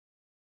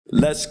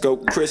Let's go,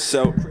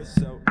 Chriso.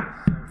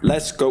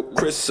 Let's go,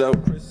 Chriso.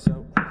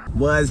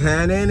 What's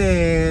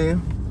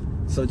happening?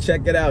 So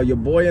check it out. Your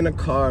boy in the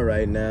car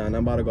right now, and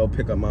I'm about to go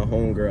pick up my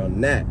homegirl,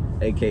 Nat,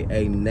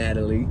 aka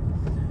Natalie.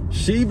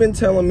 She been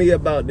telling me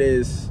about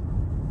this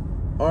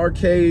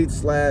arcade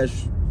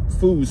slash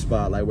food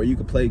spot, like where you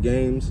could play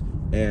games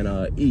and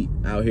eat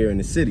out here in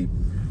the city.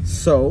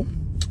 So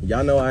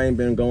y'all know I ain't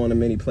been going to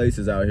many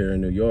places out here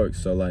in New York,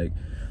 so like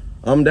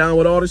I'm down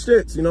with all the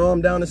shits, you know.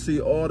 I'm down to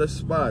see all the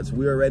spots.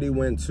 We already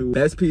went to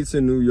Best Pizza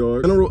in New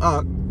York, General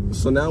Ock.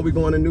 So now we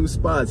going to new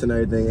spots and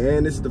everything.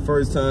 And this is the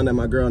first time that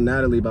my girl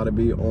Natalie about to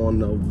be on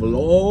the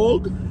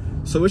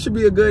vlog. So it should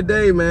be a good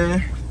day,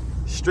 man.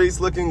 Streets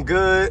looking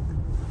good.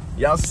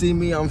 Y'all see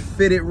me, I'm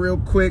fitted real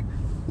quick.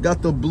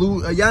 Got the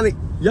blue, y'all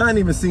ain't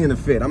even seeing the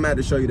fit. I'm gonna have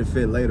to show you the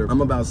fit later.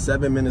 I'm about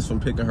 7 minutes from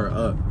picking her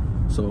up.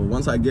 So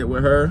once I get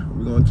with her,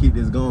 we're gonna keep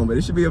this going. But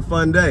it should be a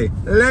fun day.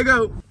 Let's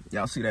go.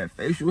 Y'all see that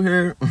facial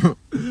hair?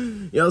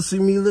 Y'all see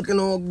me looking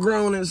all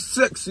grown and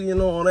sexy and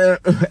all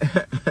that.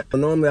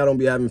 Normally I don't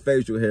be having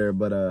facial hair,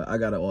 but I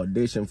got an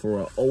audition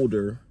for an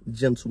older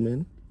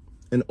gentleman.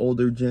 An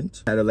older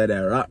gent. Had to let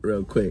that rock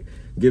real quick.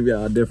 Give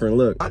y'all a different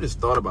look. I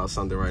just thought about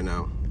something right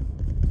now.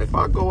 If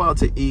I go out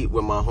to eat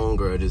with my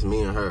homegirl, just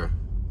me and her,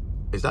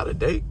 is that a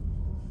date?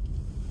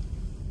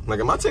 Like,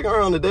 am I taking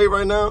her on a date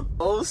right now?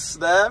 Oh,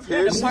 snap.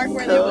 Here the park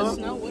where there was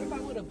snow. What if I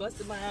would have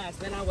busted my ass?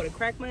 Then I would have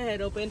cracked my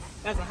head open.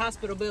 That's a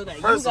hospital bill that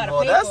you gotta pay for. First of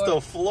all, that's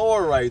the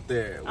floor right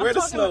there. Where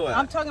the snow at?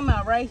 I'm talking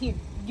about right here.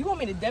 You want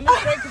me to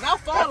demonstrate? Because I'll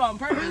fall on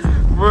purpose.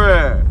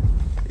 Bruh.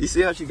 You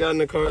see how she got in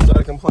the car and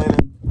started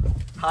complaining?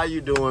 How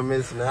you doing,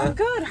 Miss Nat? I'm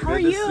good. How are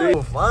Good to you? see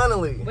you.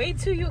 Finally. Wait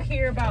till you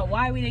hear about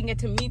why we didn't get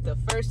to meet the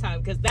first time,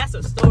 because that's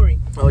a story.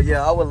 Oh,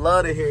 yeah. I would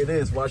love to hear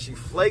this. Why she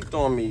flaked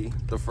on me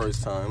the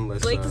first time.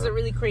 Flaked is a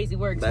really crazy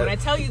word. So when I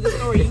tell you the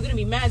story, you're going to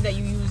be mad that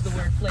you used the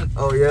word flake.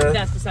 Oh, yeah? But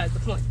that's besides the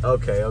point.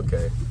 Okay,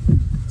 okay.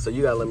 So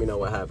you got to let me know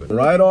what happened.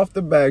 Right off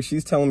the back,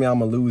 she's telling me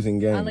I'm a losing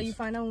game. I'll let you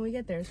find out when we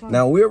get there. It's fine.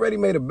 Now, we already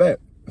made a bet.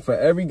 For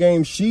every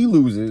game she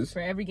loses, for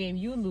every game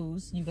you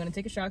lose, you're going to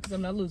take a shot because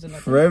I'm not losing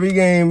nothing. For every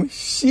game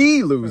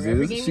she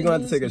loses, she's going to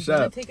have to take a shot. I'm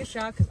going to take a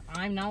shot because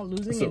I'm not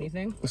losing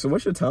anything. So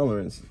what's your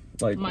tolerance?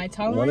 Like my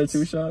tolerance? 1 or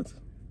 2 shots?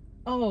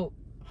 Oh,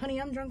 honey,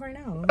 I'm drunk right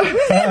now.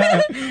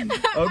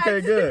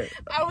 Okay, good.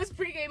 I was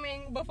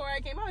pre-gaming before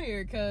I came out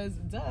here because,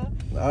 duh.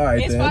 All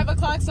right, it's 5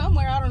 o'clock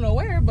somewhere. I don't know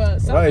where,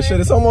 but somewhere. Right, shit,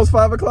 it's almost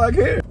 5 o'clock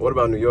here. What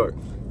about New York?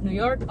 New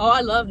York? Oh,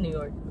 I love New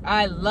York.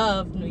 I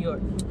love New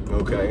York.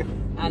 Okay.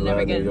 I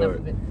never get enough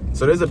of it.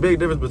 So there's a big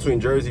difference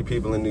between Jersey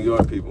people and New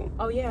York people.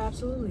 Oh, yeah,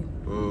 absolutely.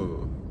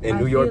 And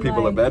New York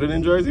people are better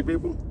than Jersey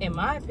people? In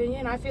my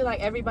opinion, I feel like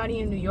everybody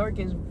in New York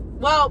is,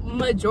 well,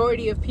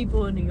 majority of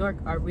people in New York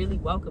are really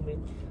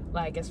welcoming.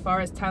 Like, as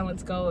far as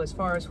talents go, as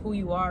far as who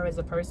you are as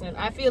a person.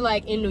 I feel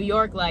like in New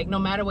York, like, no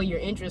matter what your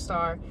interests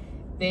are,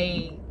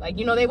 they, like,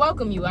 you know, they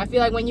welcome you. I feel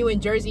like when you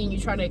in Jersey and you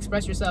try to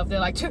express yourself, they're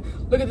like,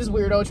 look at this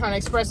weirdo trying to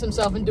express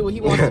himself and do what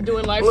he wants to do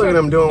in life. Look at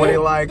him doing what he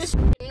likes. This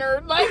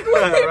nerd, like,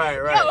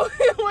 right. Yo,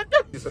 what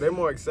the? So they're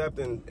more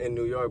accepting in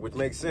New York, which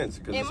makes sense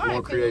because it's more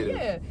opinion,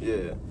 creative.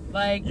 Yeah.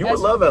 Like, you would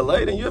love LA.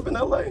 Didn't you live in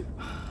LA? Oh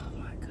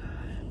my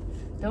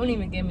God. Don't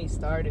even get me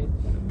started.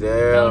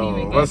 Damn. Don't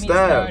even get me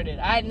started.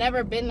 That? I'd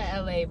never been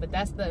to LA, but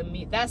that's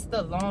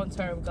the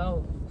long-term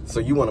goal. So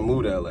you want to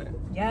move to LA?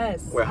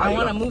 Yes. Wait, I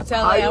want to move to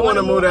LA. How you want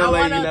to move to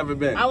LA? You never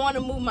been. I want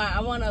to move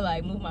my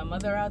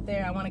mother out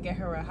there. I want to get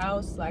her a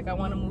house. Like, I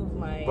want to move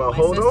my out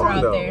sister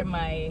out there,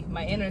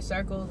 my inner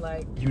circle.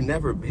 Like, you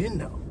never been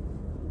though.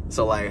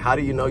 So like, how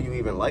do you know you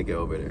even like it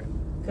over there?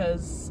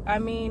 Because I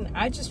mean,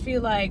 I just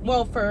feel like,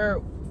 well,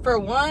 for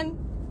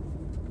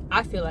one,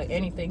 I feel like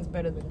anything's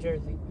better than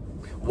Jersey.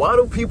 Why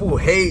do people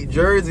hate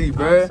Jersey,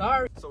 bruh? I'm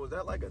sorry. So is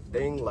that like a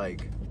thing?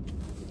 Like,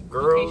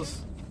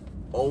 girls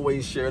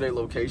always share their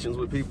locations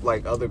with people,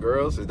 like other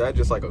girls? Is that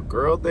just like a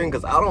girl thing?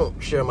 Because I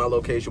don't share my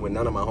location with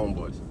none of my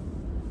homeboys.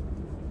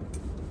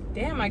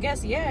 Damn, I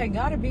guess, yeah, it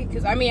gotta be.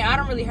 Because, I mean, I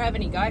don't really have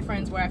any guy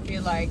friends where I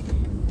feel like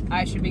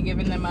I should be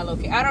giving them my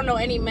location. I don't know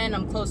any men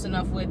I'm close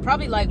enough with.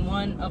 Probably like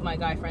one of my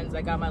guy friends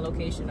that got my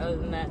location. Other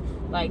than that,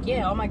 like,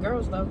 yeah, all my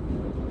girls, though.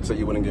 So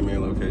you wouldn't give me a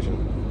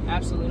location?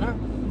 Absolutely not.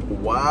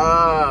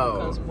 Wow.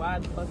 Because why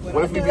the fuck would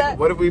I do that?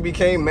 What if we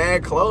became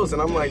mad close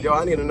and I'm like, yo,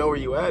 I need to know where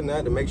you at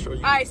now to make sure you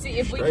Alright, see,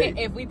 if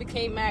we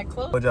became mad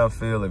close. How'd y'all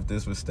feel if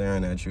this was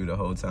staring at you the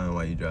whole time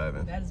while you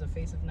driving? That is a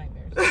face of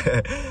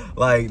nightmares.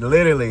 Like,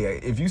 literally,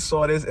 if you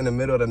saw this in the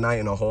middle of the night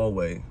in a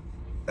hallway,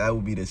 that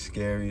would be the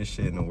scariest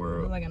shit in the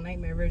world. Like a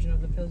nightmare version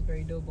of the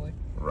Pillsbury Doughboy.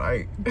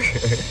 Right.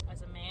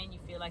 As a man, you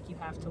feel like you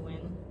have to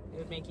win. It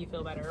would make you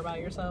feel better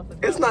about yourself.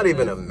 It's not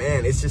even a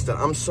man. It's just that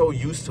I'm so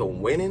used to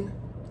winning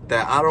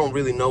that I don't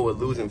really know what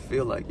losing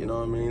feel like, you know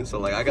what I mean? So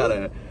like, I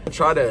gotta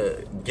try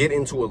to get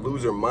into a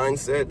loser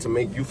mindset to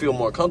make you feel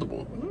more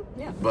comfortable.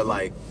 Yeah. But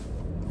like,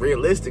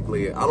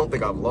 realistically, I don't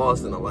think I've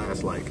lost in the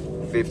last like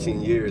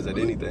 15 years at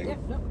anything. Yeah,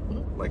 no.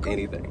 like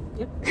anything.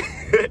 Yep.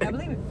 I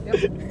believe it.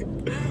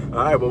 Yep.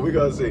 All right, but we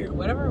gonna see.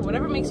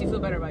 Whatever makes you feel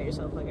better about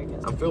yourself, like I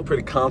guess. I feel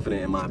pretty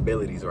confident in my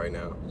abilities right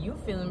now. You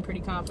feeling pretty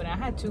confident. I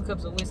had 2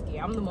 cups of whiskey.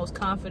 I'm the most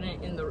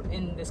confident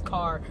in this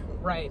car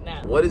right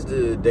now. What is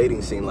the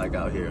dating scene like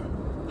out here?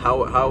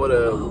 What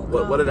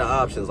are the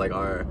options like?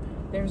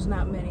 There's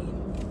not many.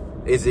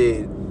 Is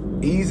it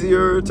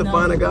easier to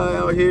find a guy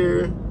out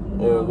here,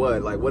 or No.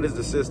 what? Like, what is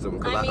the system?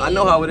 Because I mean,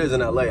 know how it is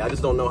in LA. I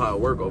just don't know how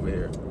it work over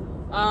here.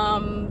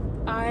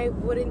 I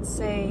wouldn't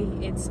say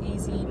it's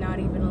easy, not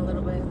even a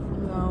little bit.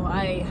 No,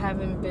 I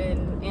haven't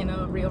been in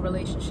a real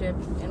relationship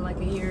in like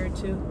a year or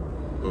 2.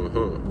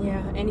 Mm-hmm.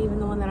 Yeah, and even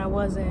the one that I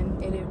was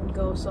in, it didn't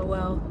go so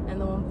well,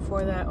 and the one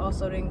before that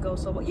also didn't go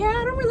so well. Yeah,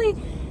 I don't really.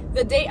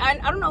 I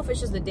don't know if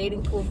it's just the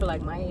dating pool for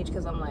like my age,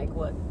 because I'm like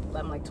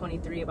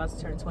 23, about to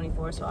turn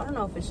 24, so I don't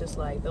know if it's just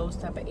like those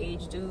type of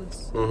age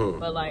dudes. Mm-hmm.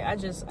 But like I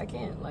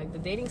can't, like, the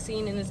dating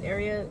scene in this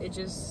area, it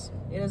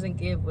doesn't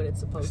give what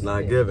it's supposed to. It's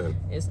not giving.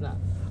 It's not.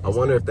 I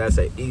wonder if that's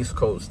an East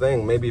Coast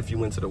thing. Maybe if you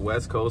went to the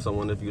West Coast, I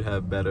wonder if you'd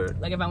have better.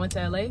 Like if I went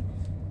to LA.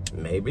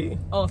 Maybe.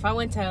 Oh, if I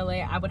went to LA,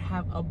 I would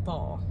have a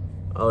ball.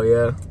 Oh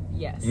yeah.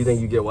 Yes. You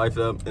think you get wifed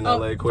up in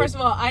LA quick? First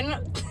of all, I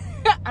know.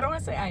 I don't want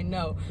to say I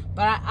know,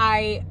 but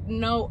I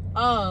know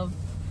of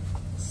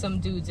some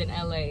dudes in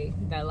LA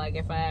that, like,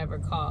 if I ever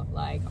caught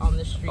like on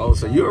the street. Oh,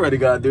 so like, you already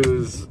got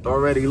dudes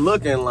already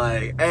looking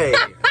like, hey,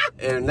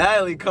 if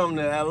Natalie come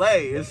to LA,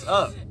 it's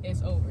up.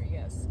 It's over.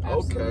 Yes.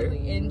 Absolutely.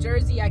 Okay. In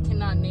Jersey, I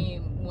cannot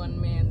name one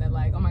man that,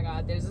 like, oh my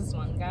God, there's this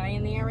one guy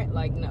in the area.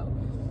 Like, no.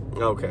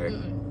 Okay.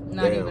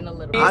 Not Damn. even a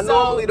little. I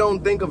normally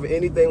don't think of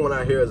anything when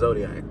I hear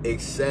Zodiac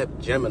except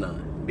Gemini,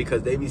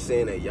 because they be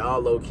saying that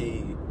y'all low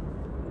key.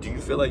 Do you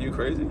feel like you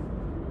crazy?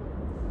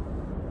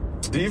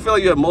 Do you feel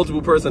like you have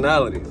multiple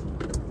personalities?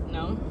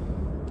 No.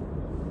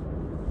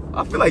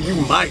 I feel like you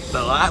might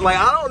though. I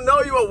don't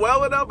know you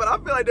well enough, but I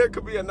feel like there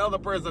could be another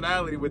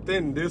personality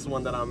within this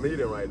one that I'm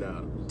meeting right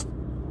now.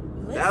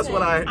 That's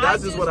what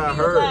I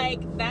heard.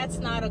 Like, that's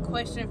not a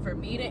question for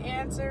me to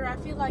answer. I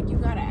feel like you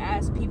gotta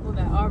ask people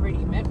that already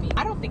met me.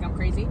 I don't think I'm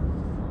crazy,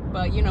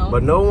 but you know.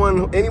 But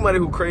anybody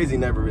who crazy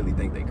never really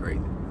think they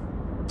crazy.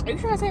 Are you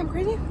trying to say I'm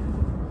crazy?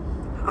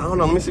 I don't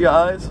know. Let me see your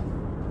eyes.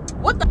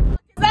 What the f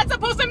is that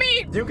supposed to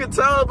mean? You can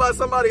tell by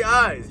somebody's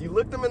eyes. You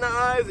look them in the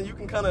eyes and you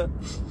can kind of,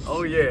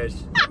 oh yeah,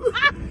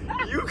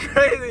 you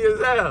crazy as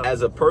hell.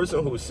 As a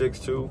person who's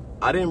 6'2",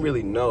 I didn't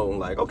really know,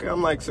 like, okay,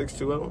 I'm like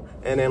 6'2",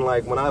 and then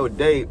like when I would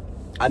date,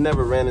 I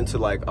never ran into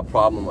like a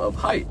problem of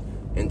height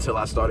until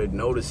I started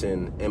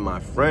noticing in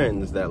my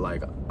friends that,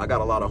 like, I got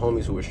a lot of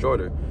homies who were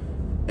shorter,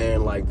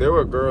 and like there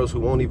were girls who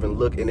won't even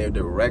look in their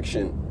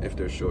direction if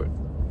they're short,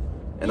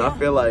 and I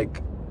feel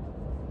like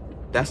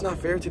that's not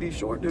fair to these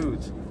short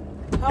dudes.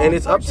 And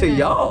it's up to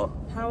y'all.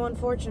 How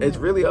unfortunate. It's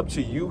really up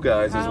to you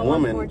guys as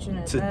women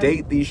to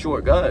date these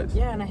short guys.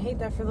 Yeah, and I hate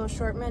that for those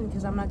short men,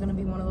 because I'm not going to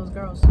be one of those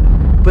girls.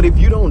 But if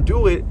you don't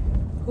do it,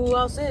 who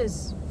else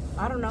is?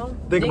 I don't know.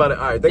 Think about it.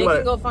 All right, think about it.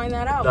 They can go find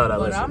that out. No, but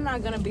listen. I'm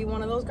not going to be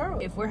one of those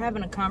girls. If we're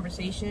having a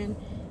conversation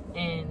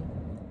and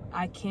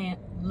I can't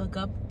look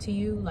up to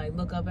you, like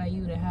look up at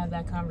you to have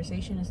that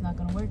conversation, it's not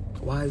going to work.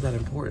 Why is that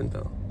important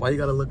though? Why you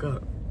got to look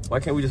up?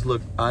 Why can't we just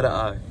look eye to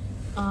eye?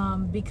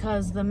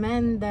 Because the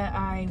men that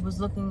I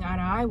was looking eye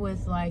to eye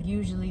with, like,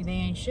 usually they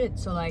ain't shit.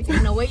 So, like,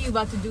 in a way, you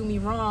about to do me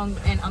wrong,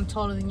 and I'm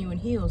taller than you in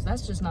heels.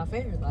 That's just not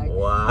fair. Like,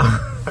 wow.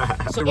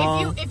 So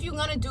if you're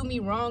gonna do me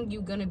wrong,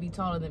 you're gonna be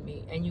taller than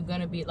me, and you're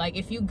gonna be like,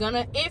 if you're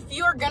gonna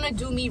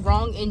do me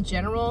wrong in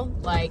general,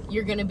 like,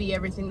 you're gonna be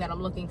everything that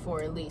I'm looking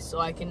for, at least, so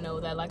I can know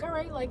that, like, all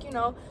right, like, you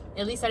know,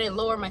 at least I didn't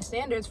lower my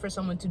standards for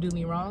someone to do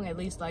me wrong. At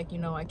least, like, you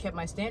know, I kept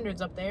my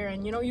standards up there,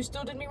 and, you know, you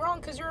still did me wrong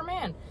because you're a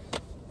man.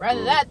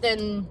 Rather that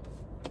than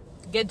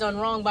get done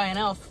wrong by an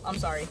elf. I'm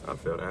sorry. I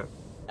feel that.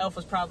 Elf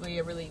was probably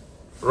a really...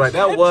 Right,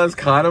 that was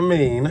kind of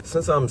mean.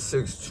 Since I'm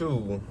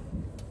 6'2",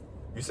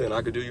 you saying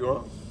I could do you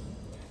wrong?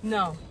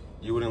 No.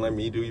 You wouldn't let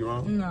me do you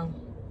wrong? No.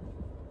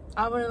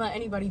 I wouldn't let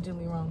anybody do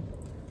me wrong.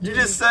 You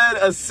just said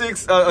a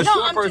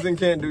short person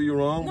can't do you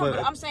wrong. No,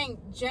 but I'm saying,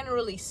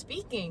 generally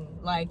speaking,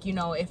 like, you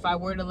know, if I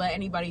were to let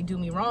anybody do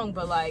me wrong,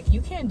 but, like, you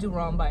can't do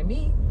wrong by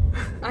me.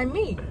 I'm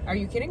me. Are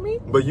you kidding me?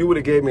 But you would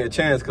have gave me a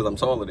chance because I'm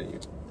taller than you.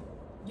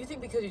 You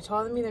think because you're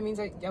taller than me, that means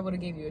I would have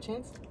gave you a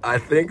chance? I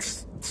think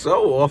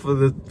so, off of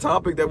the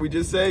topic that we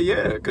just said,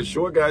 yeah, because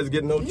short guys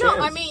get no chance. No,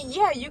 I mean,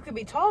 yeah, you could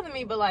be taller than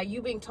me, but, like,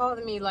 you being taller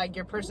than me, like,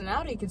 your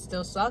personality could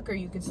still suck, or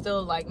you could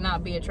still, like,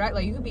 not be attractive.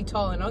 Like, you could be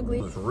tall and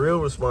ugly. The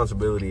real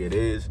responsibility it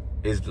is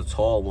the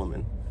tall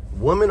woman.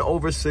 Women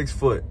over 6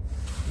 foot,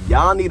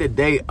 y'all need to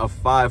date a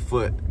 5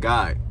 foot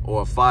guy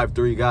or a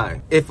 5'3"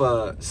 guy. If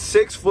a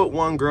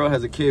 6'1" girl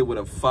has a kid with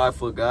a 5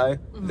 foot guy,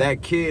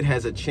 that kid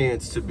has a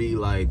chance to be,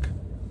 like,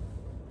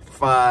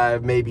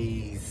 5,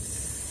 maybe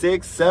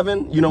 6,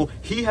 7. You know,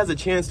 he has a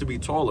chance to be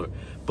taller.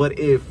 But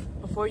if...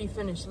 Before you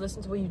finish,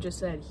 listen to what you just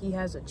said. He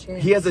has a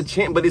chance. He has a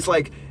chance, but it's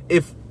like,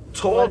 if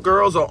tall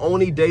girls are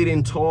only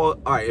dating tall...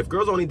 All right, if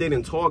girls are only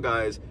dating tall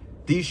guys,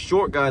 these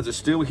short guys are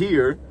still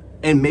here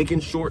and making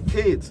short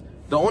kids.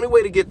 The only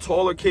way to get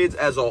taller kids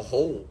as a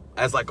whole,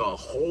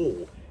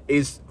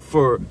 is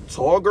for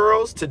tall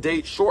girls to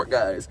date short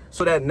guys,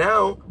 so that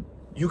now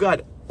you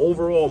got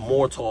overall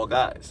more tall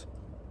guys.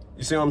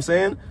 You see what I'm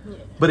saying? Yeah.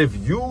 But if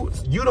you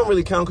don't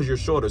really count because you're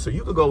shorter, so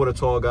you could go with a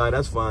tall guy,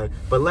 that's fine.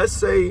 But let's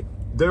say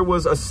there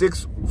was a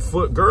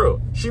 6-foot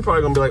girl. She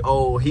probably gonna be like,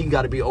 oh, he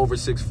gotta be over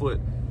 6 foot.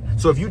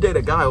 So if you date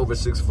a guy over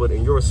 6 foot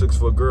and you're a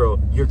 6-foot girl,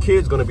 your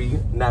kid's gonna be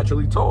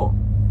naturally tall.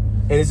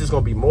 And it's just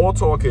gonna be more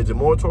tall kids and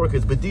more tall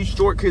kids, but these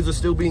short kids are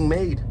still being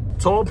made.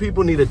 Tall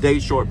people need to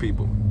date short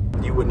people.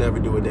 You would never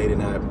do a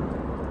dating app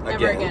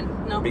again.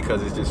 No.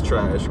 Because it's just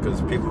trash,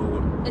 because people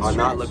are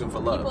not looking for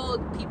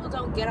love. People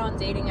don't get on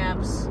dating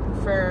apps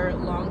for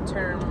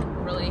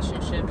long-term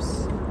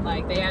relationships.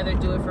 Like, they either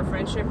do it for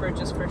friendship or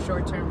just for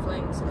short-term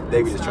flings.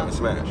 They be just trying to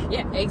smash.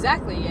 Yeah,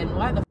 exactly. And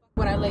why the f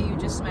would I let you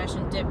just smash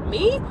and dip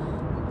me?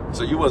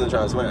 So you wasn't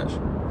trying to smash?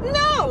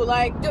 No,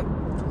 like,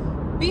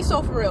 be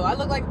so for real. I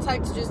look like the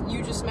type to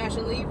just smash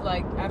and leave?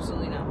 Like,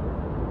 absolutely not.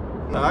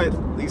 No, I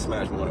at least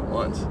smashed more than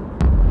once.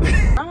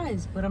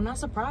 Surprised, but I'm not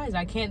surprised.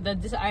 I can't.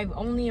 I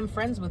only am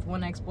friends with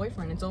one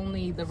ex-boyfriend. It's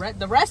only the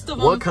rest of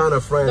them. What kind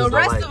of friends? The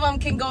rest of them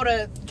can go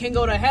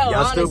to hell.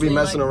 Y'all still be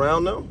messing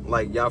around though?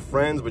 Like, y'all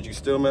friends, but you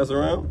still mess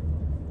around?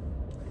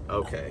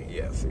 Okay,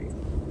 yeah. See.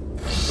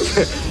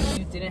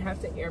 You didn't have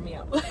to air me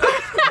out.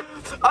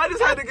 I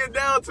just had to get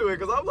down to it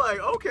because I'm like,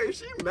 okay,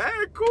 she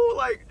mad, cool,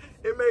 like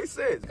it makes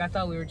sense. I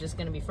thought we were just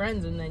gonna be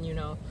friends, and then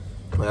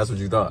That's what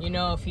you thought.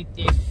 If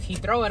he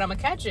throw it, I'ma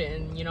catch it,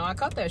 and I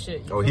caught that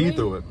shit. He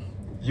threw it.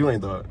 You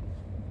ain't thought.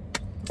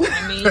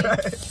 I mean,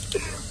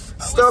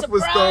 stuff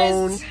was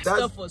thrown.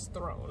 Stuff was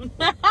thrown.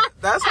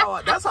 That's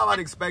how I'd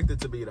expect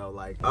it to be though.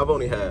 Like, I've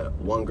only had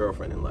one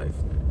girlfriend in life,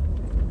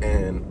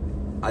 and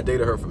I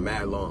dated her for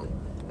mad long.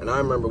 And I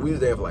remember we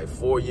was there for like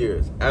 4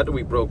 years. After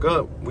we broke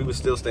up, we was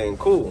still staying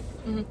cool.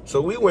 Mm-hmm.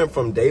 So we went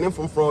from dating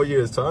for 4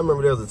 years to I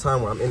remember there was a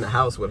time where I'm in the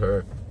house with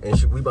her, and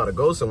we about to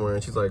go somewhere,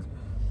 and she's like,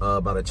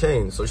 about to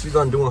change. So she's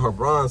undoing her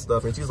bra and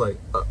stuff, and she's like,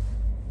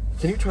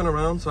 can you turn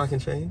around so I can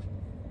change?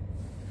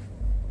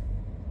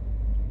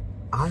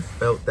 I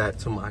felt that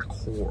to my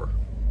core.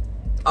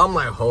 I'm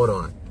like, hold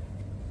on.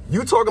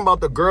 You talking about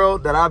the girl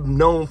that I've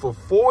known for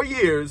 4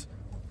 years,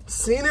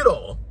 seen it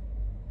all,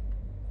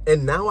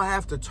 and now I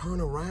have to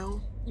turn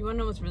around? You wanna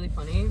know what's really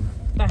funny?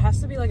 That has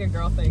to be like a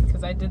girl thing,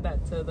 because I did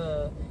that to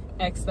the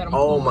ex that I'm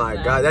Oh my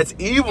God, that's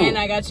evil. And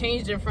I got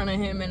changed in front of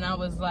him, and I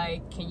was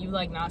like, can you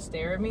like not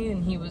stare at me?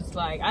 And he was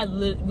like,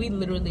 we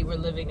literally were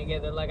living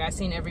together. Like, I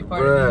seen every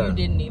part of you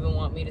didn't even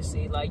want me to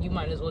see. Like, you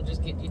might as well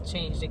just get you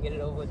changed and get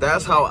it over with.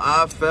 That's how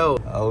I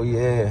felt. Oh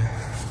yeah,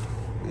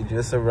 we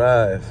just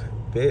arrived.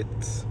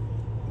 Bits,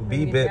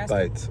 B-bit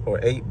bites, or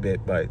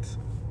 8-bit bites.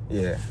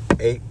 Yeah,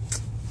 8.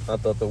 I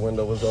thought the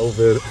window was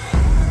over.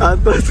 I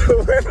thought the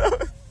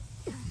window.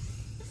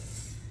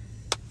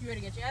 You ready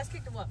to get your ass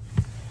kicked or what?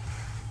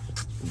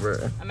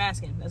 Bruh. I'm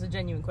asking. That's a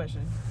genuine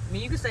question. I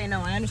mean, you can say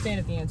no. I understand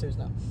if the answer is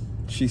no.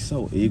 She's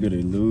so eager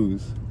to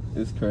lose.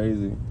 It's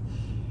crazy.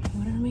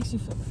 Whatever makes you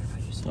feel better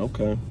about yourself.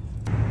 Okay.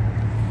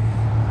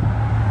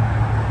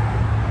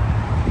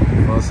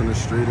 Crossing the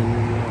street in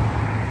New York.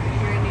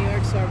 You're in New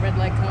York, so a red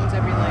light comes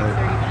every like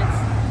 30 minutes.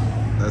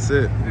 That's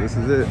it. This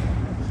is it.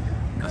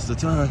 That's the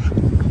time.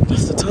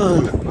 That's the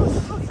time.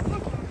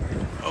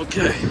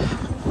 Okay.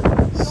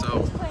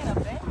 So.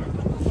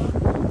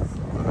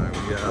 Alright,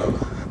 we out.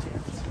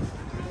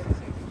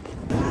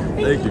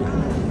 Thank you.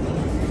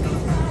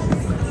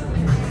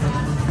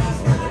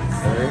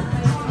 Okay.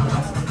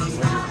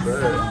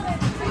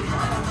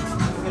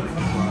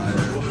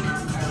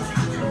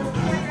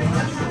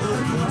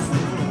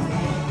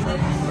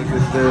 Look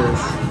at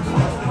this.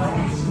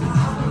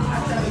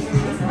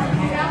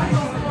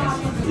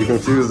 You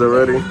confused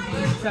already?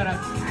 Shut up.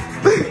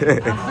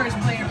 First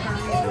player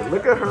for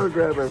Look at her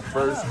grabbing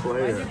first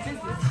player.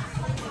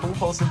 Who's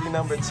supposed to be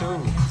number 2?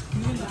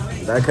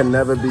 That can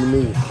never be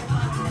me.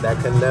 That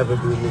can never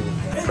be me.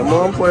 Come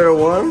on, player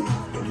 1.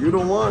 You the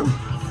one.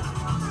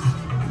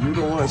 You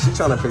the one. She's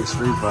trying to pick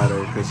Street Fighter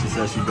because she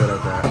says she's good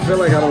at that. I feel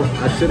like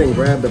I shouldn't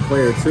grab the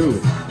player 2.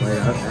 Like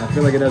I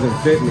feel like it doesn't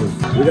fit me.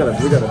 We gotta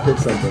pick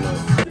something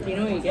up. You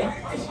know what you get?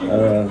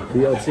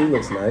 BLT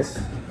looks nice.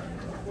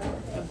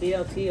 A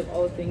BLT of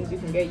all things you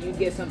can get. You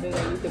get something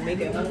that you can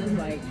make at home.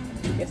 Like,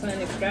 it's not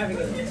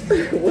extravagant.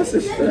 What's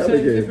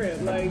extravagant?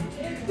 Different. Like,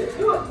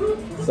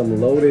 some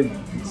loaded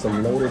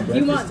breakfast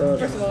you want, stuff.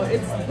 first of all,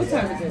 what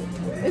time is it?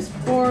 It's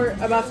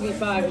about to be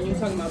 5 and you're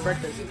talking about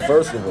breakfast.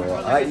 First of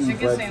all, I eat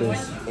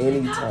breakfast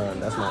anytime.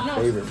 That's my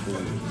favorite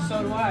food.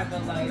 So do I,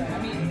 but like,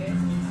 I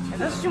mean, if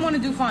that's what you want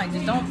to do, fine.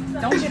 Just don't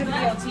get a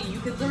BLT. You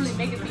could literally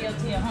make a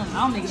BLT at home.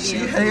 I'll make a BLT. She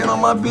hating on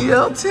my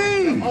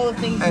BLT. All the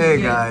things.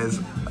 Hey guys,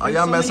 are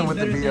y'all messing with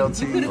the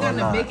BLT you could have or gotten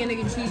not? a bacon, egg,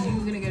 and cheese. You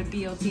were gonna get a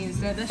BLT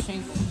instead. That's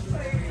shameful.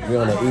 We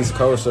on the East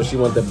Coast, so she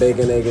want the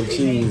bacon, egg, and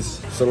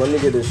cheese. So let me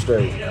get this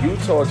straight. You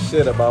talk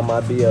shit about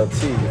my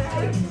BLT,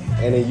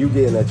 and then you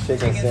getting a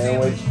chicken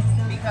sandwich.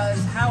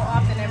 Because how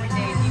often every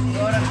day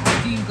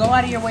do you go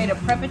out of your way to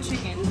prep a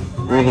chicken,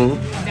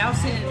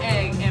 douse it in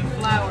egg and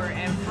flour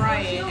and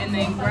fry it, and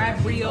then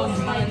grab brioche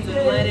buns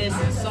and lettuce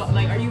and salt?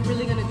 Like, are you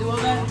really gonna do all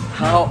that?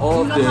 How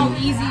often? You know how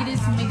easy it is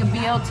to make a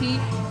BLT?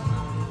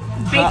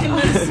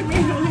 Baconless.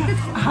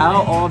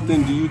 How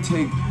often do you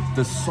take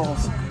the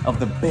sauce of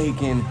the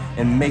bacon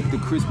and make the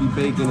crispy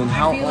bacon? And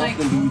how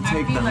often do you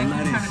take the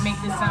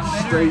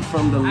lettuce straight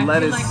from the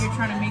lettuce? I feel like you're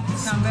trying to make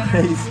this sound better.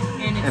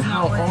 And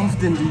how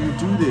often do you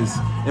do this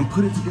and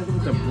put it together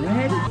with the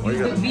bread?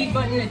 Use the B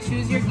button to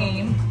choose your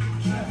game.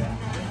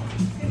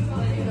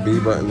 B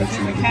button to There's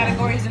choose. the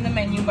categories in the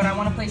menu, but I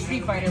want to play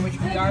Street Fighter, which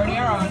we already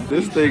are on.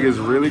 This thing is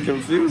really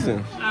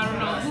confusing. I don't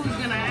know who's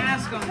gonna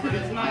ask them, but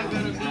it's not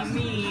gonna be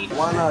me.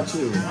 Why not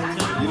you?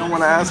 You don't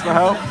want to ask for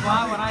help?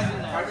 Why would I do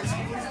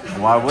that?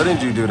 Why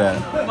wouldn't you do that?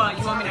 What,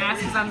 you want me to ask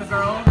because I'm the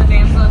girl, the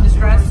damsel in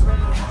distress?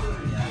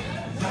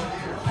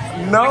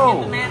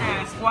 No. The man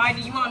asked. Why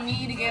do you want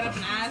me to get up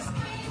and ask?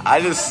 I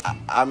It's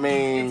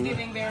mean,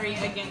 giving very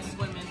against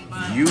women,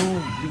 but you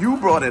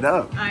brought it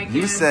up. I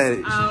You guess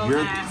said I'll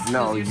ask,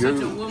 'cause you're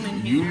such a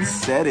woman you hater.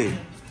 said it.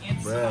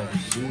 it's, Bruh,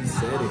 she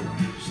said it.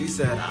 She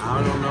said,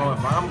 I don't know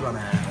if I'm gonna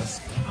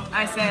ask.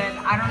 I said,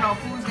 I don't know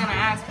who's gonna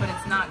ask, but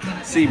it's not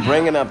gonna See, be me.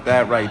 bringing up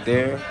that right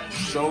there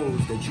shows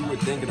that you were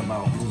thinking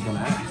about who's gonna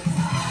ask.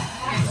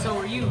 And so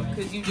are you,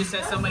 because you just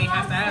said somebody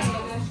has to ask.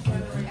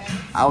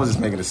 I was just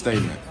making a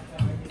statement.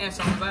 And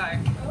so was I.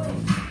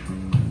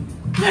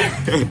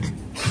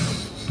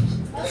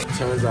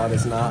 Turns out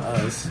it's not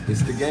us,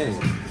 it's the game.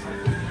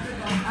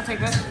 I'll take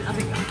that. I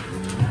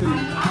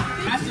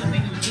still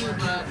think it was you,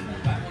 but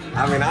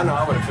I mean, I know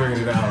I would have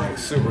figured it out like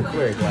super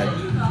quick, like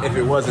if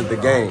it wasn't the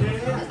game.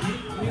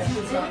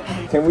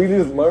 Can we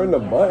just learn the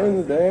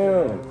buttons?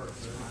 Damn.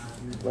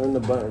 Learn the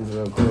buttons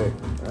real quick.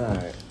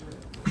 Alright.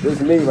 This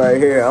is me right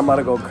here. I'm about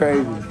to go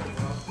crazy.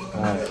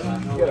 Alright.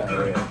 Get out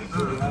of here.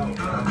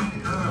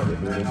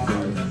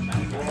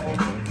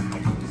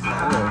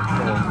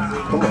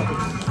 Come on.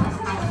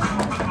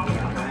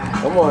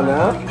 Come on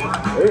now.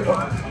 Where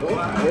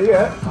you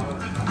at?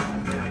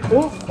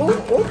 Oh,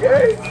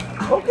 okay.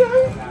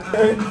 Okay.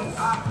 Hey,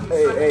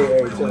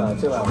 chill out.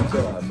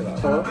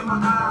 Huh?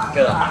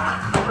 Chill out.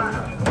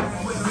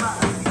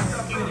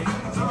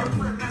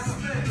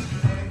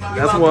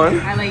 That's one.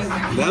 I let you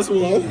win. That's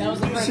one. That was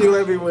the first She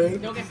let me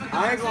win. Don't get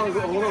I ain't gonna go.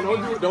 Hold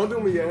on, don't do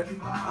me yet.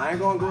 I ain't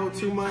gonna go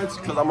too much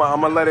because I'm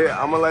gonna let it go.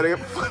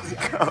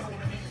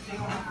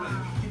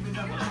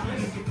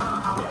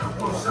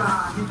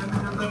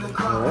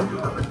 Alright.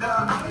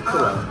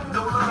 Chill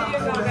out. Here you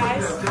go,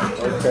 guys.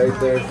 Okay,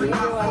 thank you.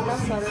 You're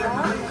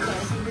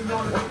welcome.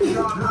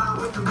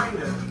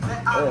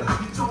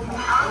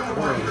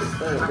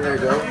 There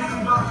you go.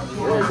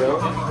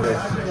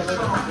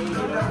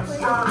 Yes.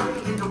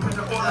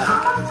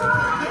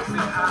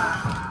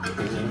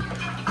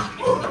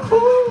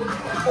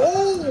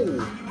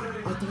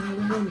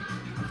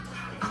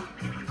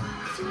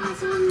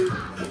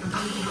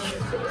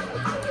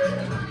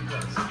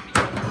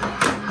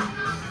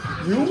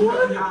 You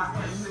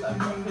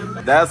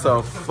won? That's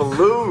a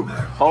fluke.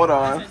 Hold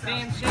on.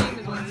 Damn shame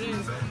is what it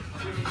is.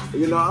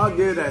 You know, I'll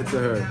give that to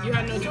her. You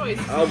had no choice.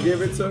 I'll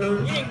give it to her.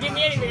 You didn't give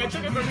me anything. I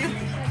took it from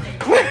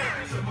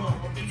you.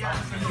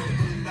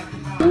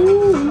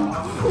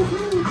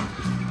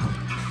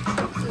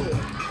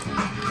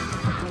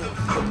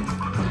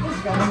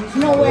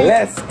 No way.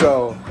 Let's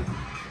go.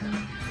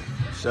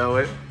 Show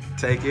it.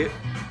 Take it.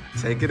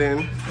 Take it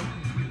in.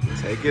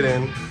 Take it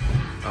in.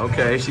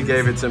 Okay, she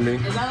gave it to me.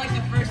 Is that like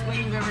the first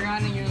win you've ever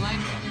gotten in your life?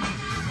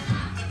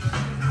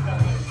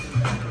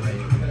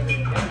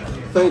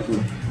 Thank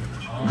you.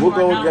 We'll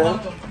go again.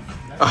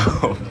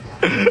 Oh,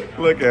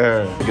 look at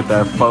her. Look at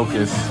that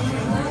focus.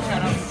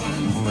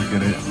 Look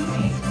at it.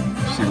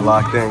 She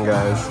locked in,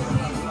 guys.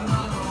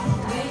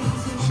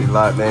 She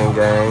locked in,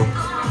 gang.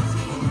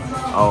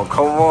 Oh,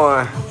 come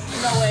on.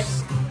 No way.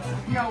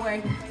 No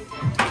way.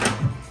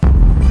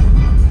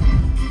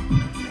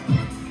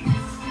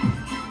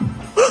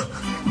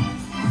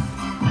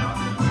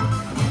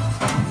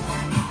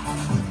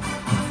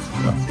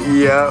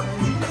 Yep.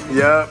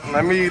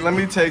 Let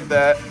me take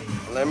that.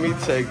 Let me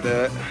take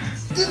that.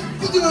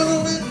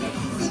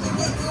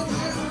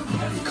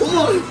 Come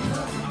on.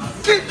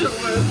 Get your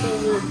ass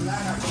over.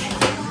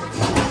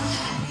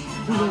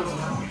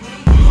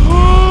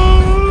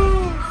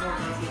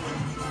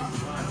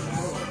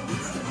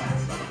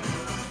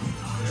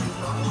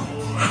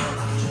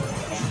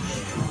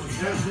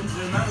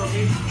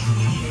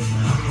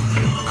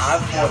 I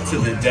fought to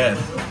the death.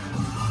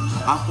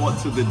 I fought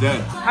to the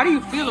death. How do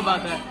you feel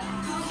about that?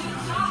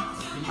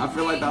 I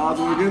feel like the odds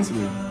were against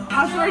me.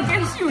 Odds were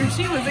against you and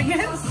she was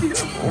against you.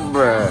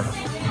 Bruh.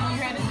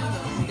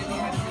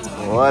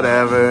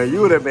 Whatever. You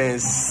would have been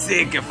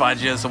sick if I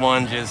just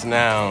won just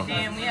now.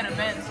 Damn, we had a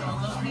bet, so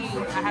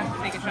I have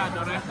to take a shot,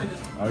 don't I?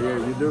 Oh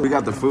yeah, you do. We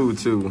got the food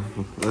too.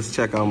 Let's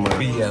check out my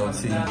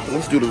BLT.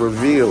 Let's do the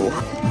reveal.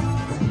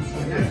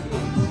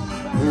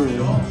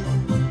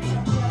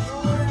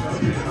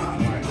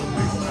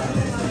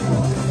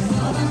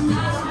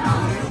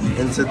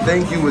 And to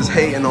think you was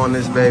hating on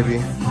this baby.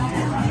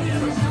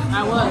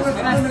 I was,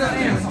 and I still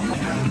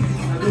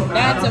am.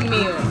 That's a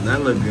meal.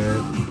 That look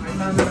good.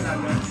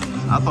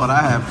 I thought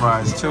I had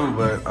fries too,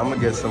 but I'm gonna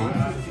get some.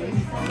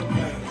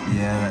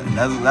 Yeah,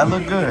 that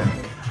look good.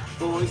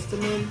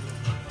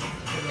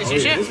 It's your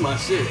shit. This is my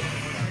shit.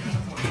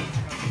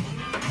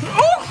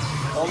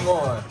 Come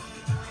on.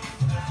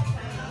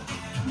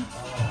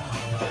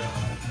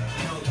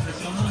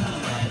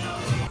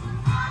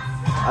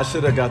 I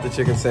should have got the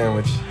chicken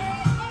sandwich.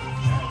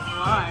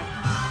 Why?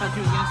 I thought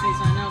you was gonna say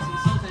something else or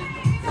something.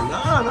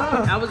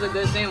 Nah. That was a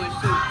good sandwich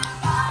too.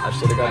 I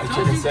should have got the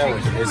chicken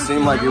sandwich. It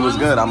seemed like it was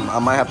good. I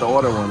might have to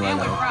order one right And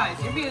with now. fries.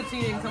 Your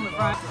BLT didn't come with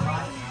fries.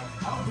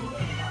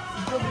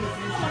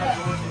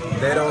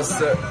 They don't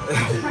sell.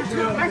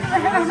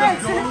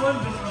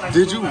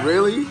 Did you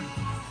really?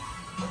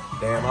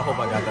 Damn, I hope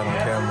I got that on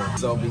camera.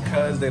 So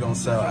because they don't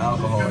sell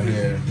alcohol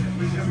here,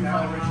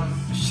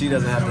 she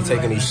doesn't have to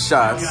take any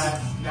shots,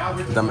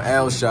 them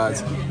L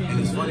shots. And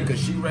it's funny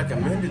because she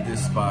recommended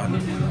this spot,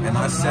 and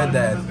I said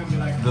that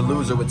the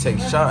loser would take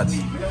shots.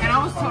 And I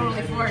was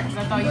totally for it because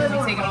I thought you'd be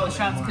taking all the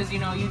shots because, you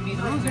know, you'd be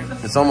the loser.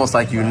 It's almost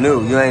like you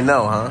knew. You ain't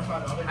know, huh?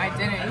 I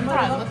didn't. You thought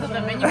I looked at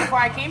the menu before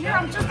I came here?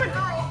 I'm just a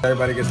girl.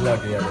 Everybody gets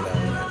lucky every now and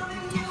then.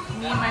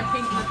 Me and my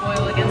pink lip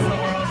oil against the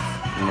world.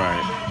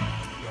 Right.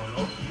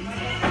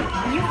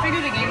 Can you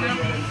figure the game out?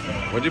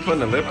 What'd you put in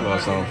the lip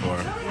gloss on for?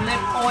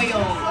 Lip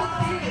oil.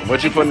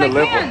 What'd you put in the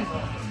lip can.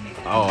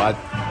 Oh, okay.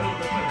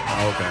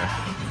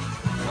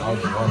 I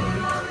was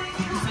wondering.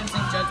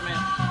 Sensing judgment.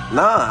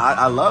 Nah,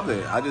 I love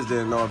it. I just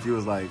didn't know if you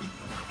was like,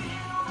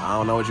 I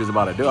don't know what you was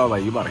about to do. I was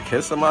like, you about to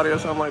kiss somebody or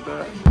something like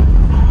that?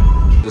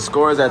 The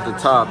score is at the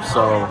top,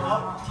 so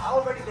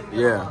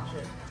yeah.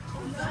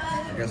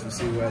 I guess we'll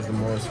see who has the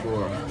more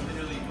score.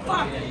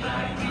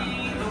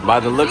 By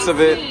the looks of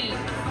it,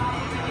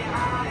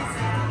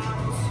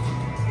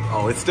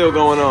 oh, it's still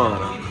going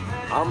on.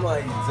 I'm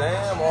like,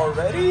 damn,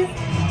 already?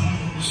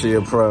 She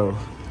a pro.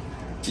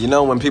 You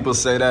know when people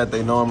say that,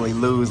 they normally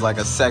lose like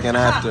a second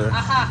after.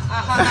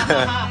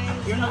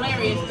 You're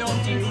hilarious,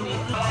 don't jinx me.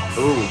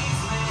 Ooh.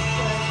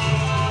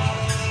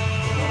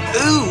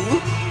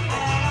 Ooh.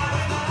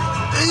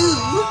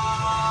 Ooh.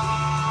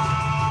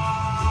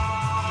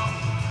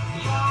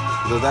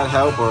 Does that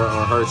help or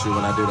hurt you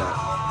when I do that?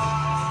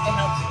 It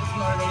helps. It's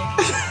motivating.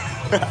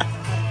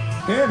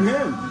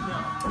 Him.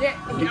 Yeah,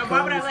 you know,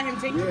 why would I let him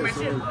take my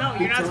so shit? No,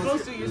 you're not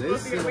supposed to. You're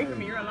supposed to get away listen, from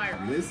me. You're a liar.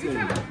 listen.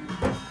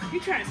 You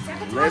trying to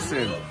sabotage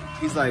Listen. me?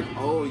 He's like,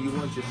 oh, you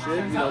want your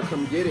shit? You know,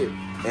 come get it.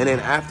 And then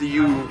after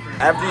you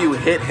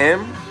hit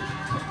him,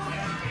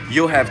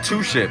 you'll have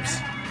two ships.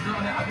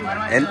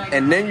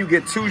 And then you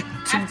get two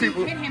After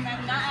people. you hit him,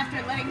 not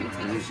after letting him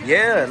take your shit.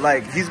 Yeah,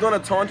 like he's gonna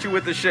taunt you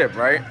with the ship,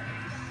 right?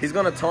 He's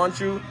gonna taunt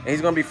you, and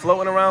he's gonna be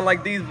floating around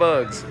like these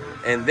bugs.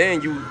 And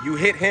then you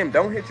hit him.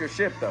 Don't hit your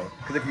ship though,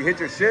 because if you hit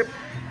your ship,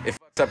 it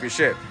fucks up your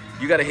ship.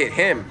 You gotta hit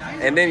him,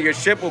 and then your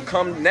ship will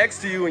come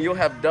next to you, and you'll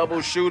have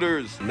double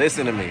shooters.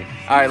 Listen to me.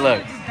 All right,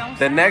 look.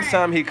 The next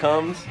time he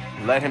comes,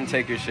 let him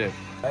take your ship.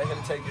 Let him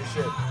take your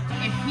ship.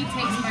 If he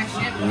takes my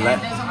ship and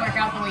it doesn't work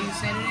out the way you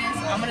said it is,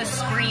 I'm gonna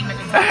scream at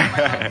the top of my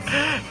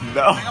lungs.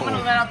 No. Like, I'm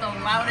gonna let out the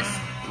loudest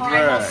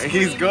primal scream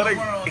He's in the world.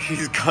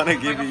 gonna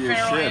Like give a you your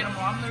feral ship.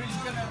 animal. I'm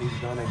just gonna... He's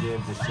gonna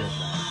give the ship back.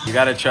 You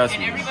gotta trust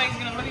And me. everybody's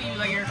gonna look at you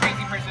like you're a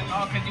crazy person,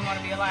 all because you want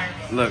to be a liar.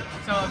 Look,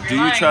 So if do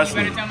you're you lying, trust you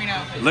better me? tell me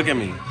no. Look at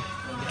me.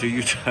 Do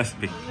you trust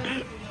me?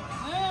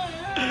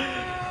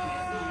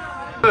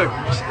 Look,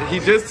 he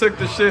just took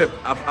the ship.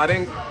 I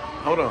didn't.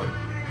 Hold on.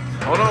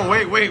 Hold on.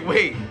 Wait.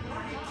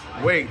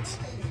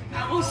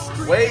 I will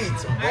scream.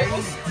 Wait. I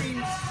will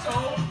scream so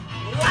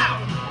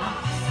loud.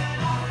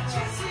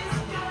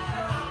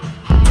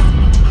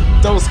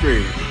 Don't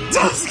scream.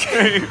 Don't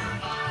scream.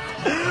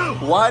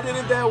 Why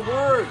didn't that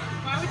work?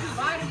 Why would you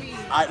lie to me?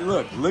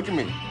 Look at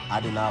me. I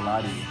did not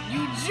lie to you.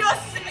 You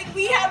just said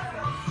we have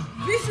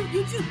visual.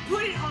 You just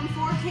put it on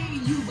 4K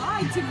and you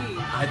lied to me.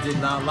 I did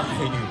not lie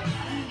to you.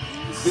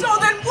 So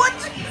then what?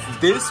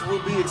 This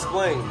will be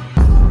explained.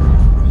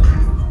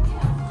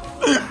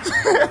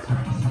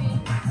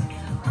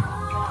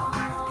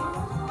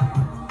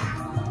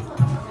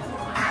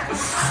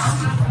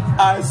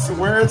 I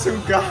swear to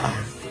God,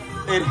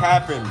 it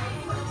happened.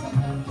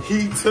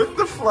 He took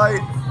the flight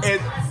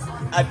and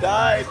I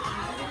died.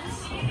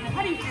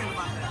 How do you feel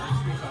about that?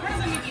 How does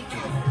that make you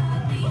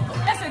feel?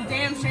 That's a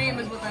damn shame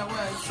is what that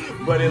was.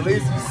 But at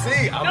least you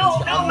see.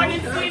 I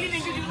didn't say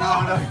anything because you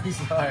No, you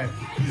sorry.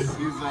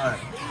 You sorry.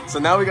 So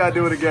now we gotta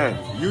do it again.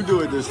 You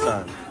do it this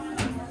time.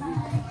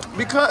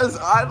 Because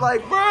I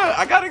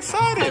got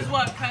excited. Because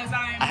what? Because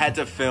I had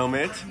to film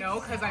it. No,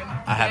 because I'm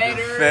I have better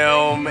to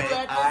film than it. you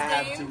at I this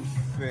have game. to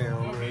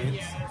film it.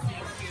 Yes.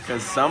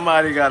 Because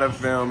somebody gotta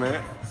film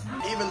it.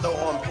 Even though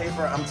on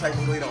paper I'm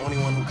technically the only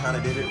one who kind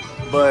of did it.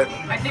 But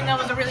I think that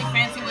was a really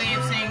fancy way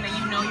of saying that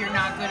you know you're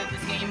not good at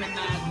this game and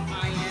that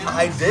I am.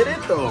 I did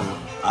it though.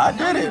 I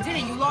did You it.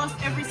 didn't. You lost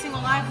every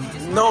single life. You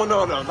just No,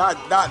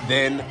 not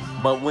then.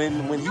 But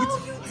when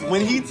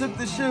he took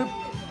the ship,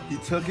 he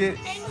took it,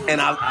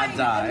 and I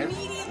died.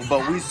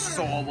 But we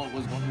saw what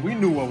was going. We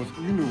knew what was.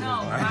 You knew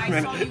No, what was I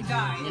going saw you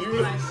die. Is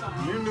what I saw.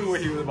 You knew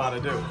what he was about to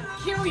do.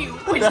 Kill you.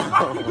 Which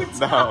part you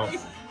die?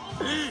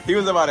 He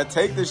was about to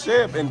take the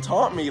ship and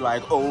taunt me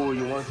like, oh,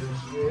 you want your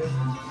ship?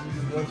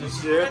 You want your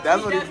ship?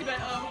 That's what he...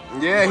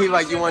 Yeah, he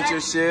like, you want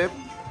your ship?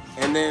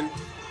 And then...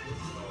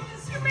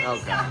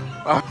 Okay.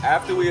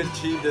 After we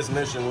achieve this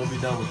mission, we'll be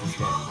done with this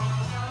game.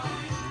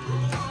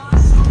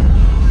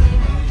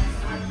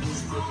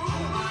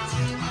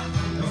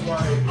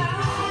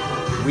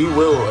 We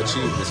will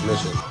achieve this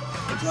mission.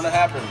 It's gonna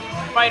happen.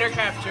 Fighter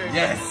captured.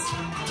 Yes.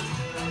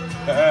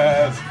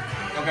 Yes.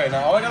 Okay,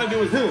 now all I gotta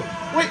do is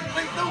wait,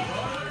 no.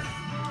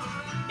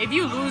 If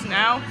you lose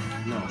now,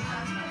 No.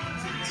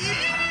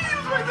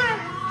 right there.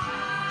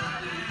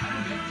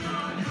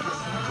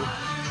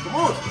 Come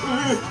on.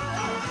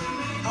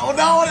 Oh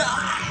no.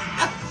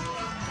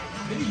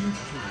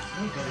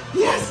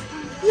 Yes.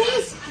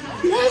 Yes.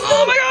 Yes.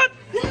 Oh my god.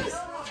 Yes.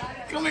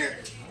 Come here.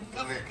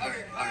 Come here. Come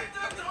here. Come here.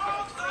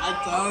 I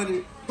told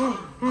you.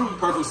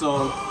 Perfect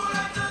song.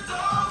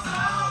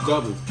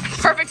 Double.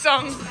 Perfect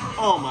song.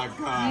 Oh my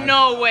god.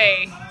 No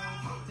way.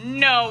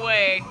 No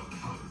way.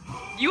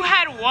 You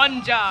had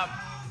one job.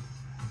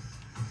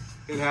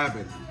 It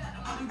happened.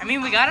 I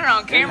mean, we got it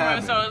on camera,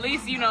 happened. so at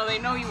least, you know, they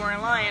know you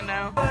weren't lying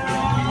now.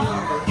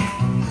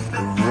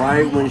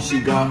 Right when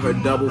she got her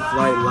double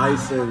flight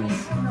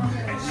license,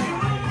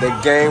 the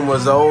game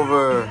was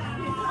over.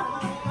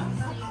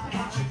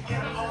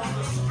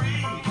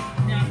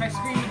 Yeah, if I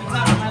scream at the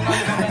top of my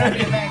lungs, I'm gonna be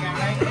a bad guy,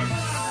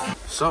 right?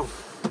 So,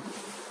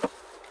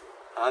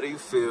 how do you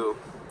feel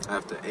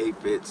after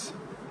 8 bits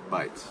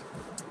bites?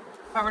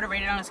 If I were to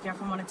rate it on a scale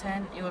from 1 to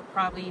 10, it would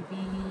probably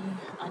be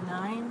a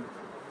 9.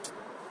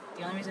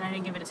 The only reason I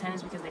didn't give it a 10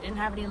 is because they didn't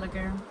have any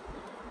liquor,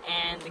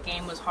 and the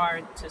game was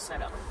hard to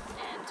set up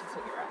and to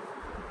figure out.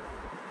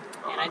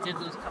 And I did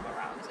lose a couple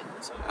rounds, and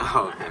so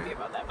I'm not happy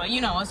about that. But you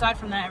know, aside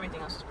from that,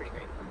 everything else was pretty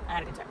great. I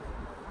had a good time.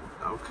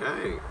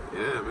 Okay,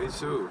 yeah, me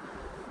too.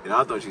 You know,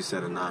 I thought you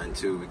said a 9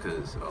 too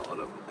because of all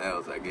the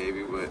L's I gave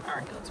you, but...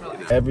 Alright, let's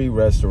relax. Every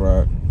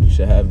restaurant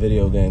should have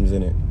video games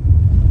in it.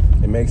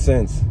 It makes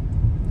sense.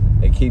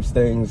 It keeps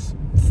things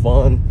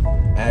fun,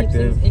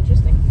 active. Seems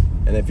interesting.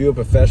 And if you're a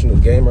professional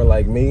gamer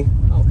like me,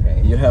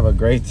 Okay. you have a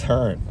great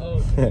time.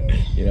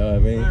 Okay. You know what I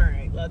mean?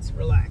 Alright, let's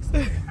relax.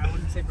 I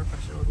wouldn't say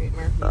professional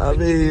gamer. I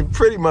mean,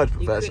 pretty much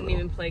You professional. couldn't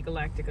even play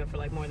Galactica for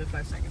like more than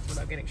 5 seconds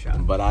without getting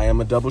shot. But I am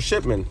a double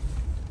shipman.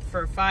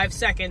 For 5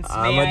 seconds,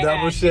 I'm may a I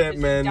double add,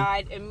 shipman. You just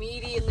died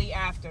immediately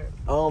after.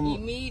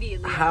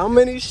 Immediately. How after.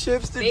 many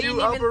ships did you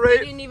operate?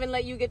 They didn't even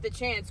let you get the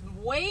chance.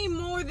 Way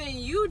more than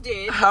you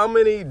did. How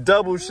many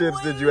double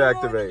ships did you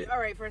activate? All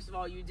right, first of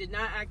all, you did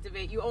not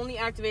activate. You only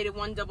activated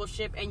 1 double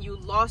ship, and you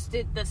lost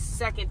it the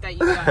second that you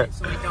got it.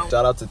 So we don't.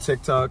 Shout out to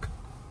TikTok.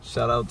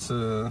 Shout out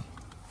to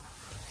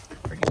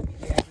For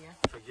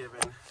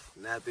giving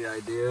Nat the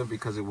idea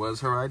because it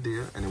was her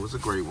idea and it was a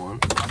great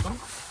one.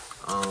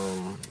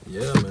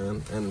 Yeah,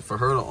 man. And for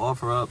her to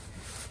offer up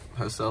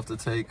herself to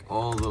take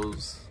all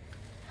those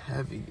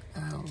heavy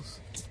L's.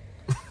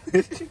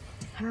 I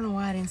don't know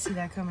why I didn't see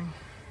that coming.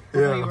 I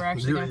thought you were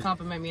actually gonna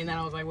compliment me, and then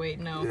I was like, wait,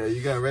 no. Yeah,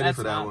 you got ready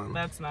for that one.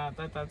 That's not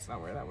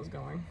where that was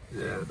going.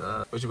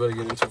 Yeah, what you better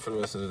get into for the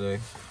rest of the day?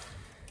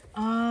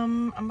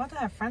 I'm about to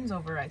have friends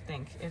over, I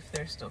think, if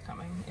they're still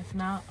coming. If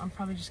not, I'm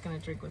probably just gonna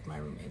drink with my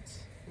roommates.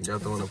 You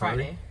got throwing It's a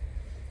party? Friday.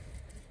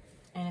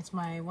 And it's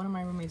one of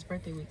my roommates'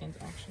 birthday weekends,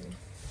 actually.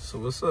 So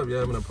what's up? You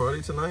having a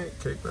party tonight?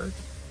 Cake back?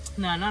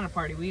 No, not a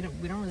party. We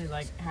don't really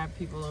like have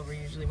people over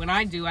usually. When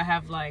I do, I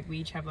have like we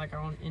each have like our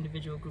own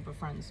individual group of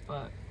friends,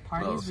 but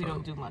parties we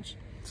don't do much.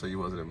 So you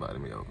wasn't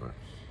inviting me over?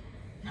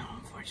 No,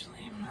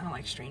 unfortunately, I don't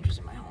like strangers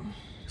in my home.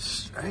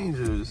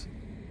 Strangers?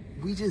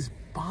 We just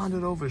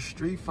bonded over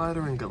Street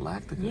Fighter and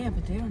Galactica. Yeah,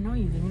 but they don't know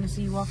you. They're gonna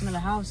see you walk into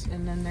the house,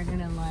 and then they're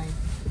gonna like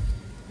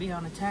be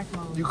on attack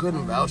mode. You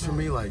couldn't vouch for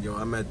me? Like, yo,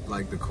 I met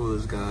like the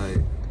coolest guy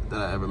that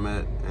I ever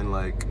met, and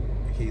like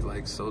he's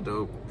like so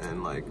dope,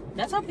 and like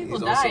that's how people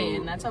die, also,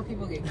 and that's how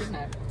people get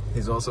kidnapped.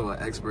 He's also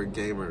an expert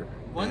gamer.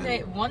 One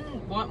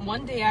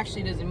day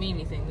actually doesn't mean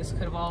anything. This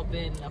could have all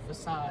been a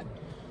facade.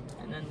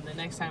 And then the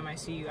next time I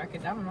see you, I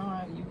don't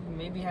know, you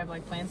maybe have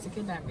like plans to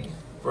kidnap me.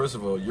 First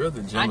of all, you're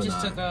the Gemini,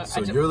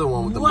 you're the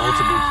one with the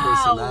multiple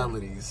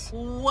personalities.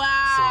 Wow.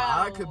 So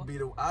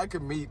I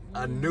could meet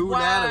a new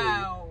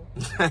Natalie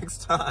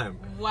next time.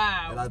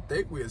 Wow. And I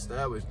think we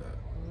established that.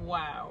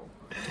 Wow.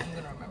 I'm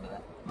gonna remember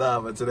that.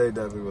 Nah, but today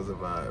definitely was a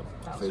vibe.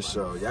 For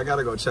sure. Y'all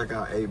gotta go check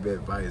out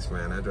 8-Bit Vice,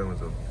 man. That joint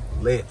was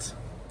lit.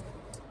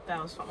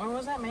 That was fun. Where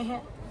was that,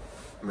 Manhattan?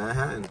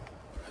 Manhattan.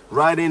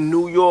 Right in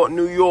New York,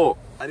 New York.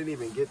 I didn't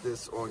even get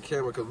this on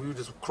camera because we were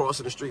just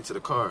crossing the street to the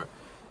car.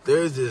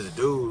 There's this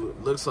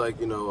dude, looks like,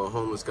 you know, a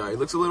homeless guy. He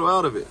looks a little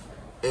out of it.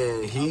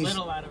 And he looked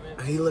a lot out of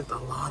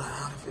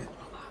it.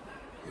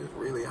 He was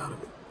really out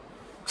of it.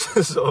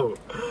 So,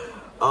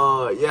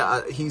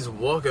 he's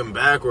walking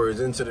backwards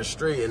into the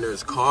street and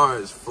there's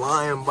cars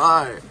flying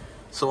by.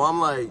 So I'm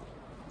like,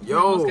 yo. He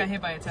almost got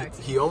hit by a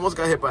taxi. He almost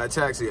got hit by a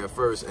taxi at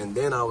first. And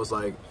then I was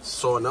like,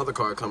 saw another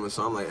car coming.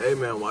 So I'm like, hey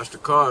man, watch the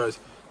cars.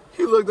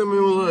 He looked at me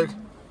and was like,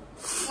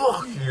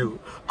 fuck you.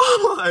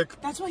 I'm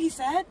like, that's what he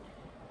said?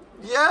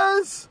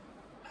 yes.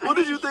 What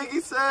did you think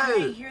he said? I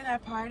didn't hear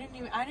that part.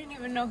 I didn't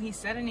even know he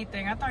said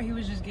anything. I thought he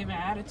was just giving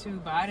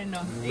attitude, but I didn't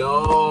know.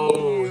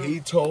 No, he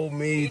told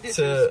me he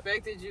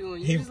disrespected you,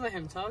 and you just let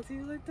him talk to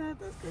you like that.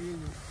 That's crazy.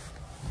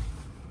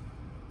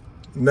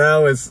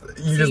 Now it's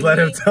you just let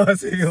him talk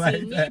to you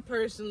like that. Me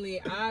personally,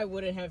 I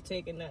wouldn't have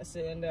taken that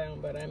sitting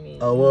down, but I mean.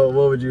 Oh, what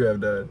would you have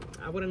done?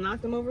 I would have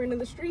knocked him over into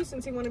the street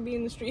since he wanted to be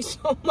in the street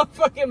so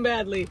motherfucking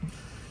badly.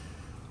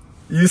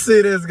 You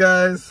see this,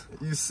 guys?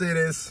 You see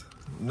this?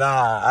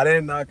 Nah, I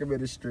didn't knock him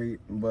in the street,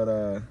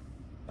 but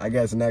I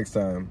guess next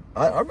time.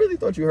 I really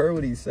thought you heard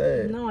what he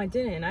said. No, I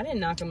didn't. I didn't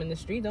knock him in the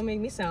street. Don't make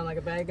me sound like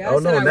a bad guy. Oh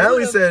no,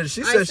 Natalie said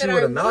she would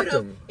have knocked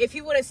him. If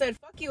he would have said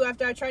 "fuck you"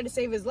 after I tried to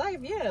save his life,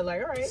 yeah,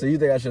 like all right. So you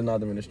think I should have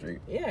knocked him in the street?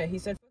 Yeah, he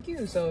said "fuck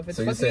you." So if it's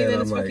so fuck me,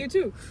 then it's like, fuck you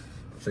too.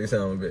 So you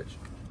saying I'm a bitch?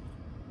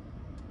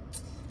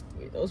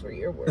 Yeah, those were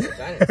your words.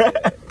 I didn't say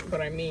that. But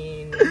I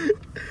mean,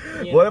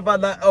 what if I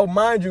not? Oh,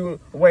 mind you,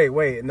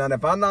 wait. Now,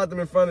 if I knocked him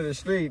in front of the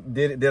street,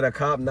 did a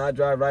cop not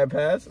drive right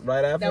past,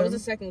 right after? That was the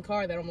second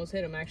car that almost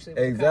hit him.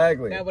 Actually,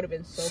 exactly. That would have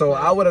been so. So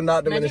funny. I would have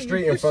knocked him in the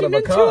street in front of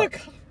a cop.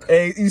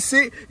 Hey, you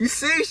see,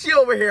 she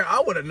over here.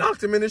 I would have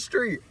knocked him in the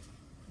street.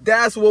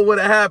 That's what would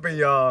have happened,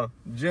 y'all.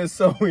 Just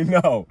so we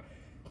know.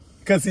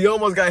 Because he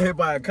almost got hit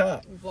by a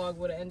cop. The vlog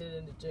would have ended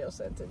in a jail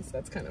sentence.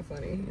 That's kind of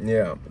funny.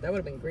 Yeah. But that would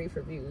have been great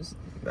for views.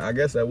 I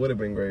guess that would have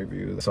been great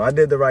views. So I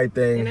did the right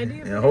thing.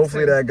 And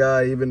hopefully that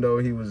guy, even though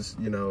he was,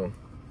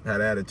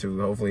 had attitude,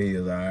 hopefully he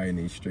is all right in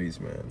these streets,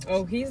 man.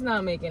 Oh, he's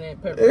not making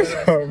it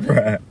perfect.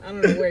 Right. I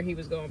don't know where he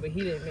was going, but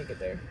he didn't make it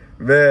there.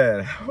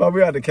 Man, well,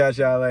 we have to catch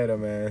y'all later,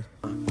 man.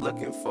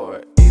 Looking for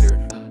it.